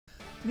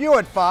New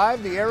at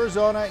 5, the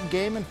Arizona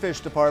Game and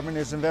Fish Department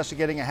is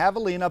investigating a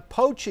javelina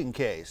poaching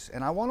case.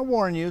 And I want to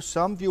warn you,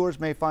 some viewers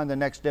may find the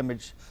next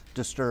image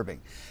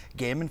disturbing.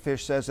 Game and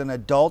Fish says an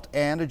adult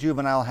and a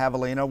juvenile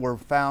javelina were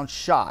found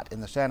shot in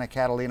the Santa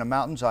Catalina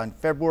Mountains on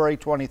February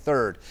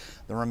 23rd.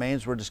 The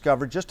remains were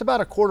discovered just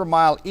about a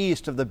quarter-mile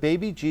east of the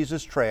Baby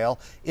Jesus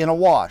Trail in a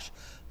wash.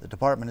 The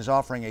department is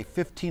offering a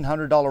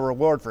 $1,500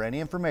 reward for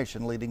any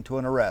information leading to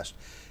an arrest.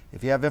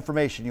 If you have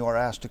information, you are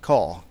asked to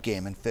call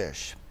Game and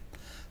Fish.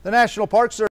 The National Park Service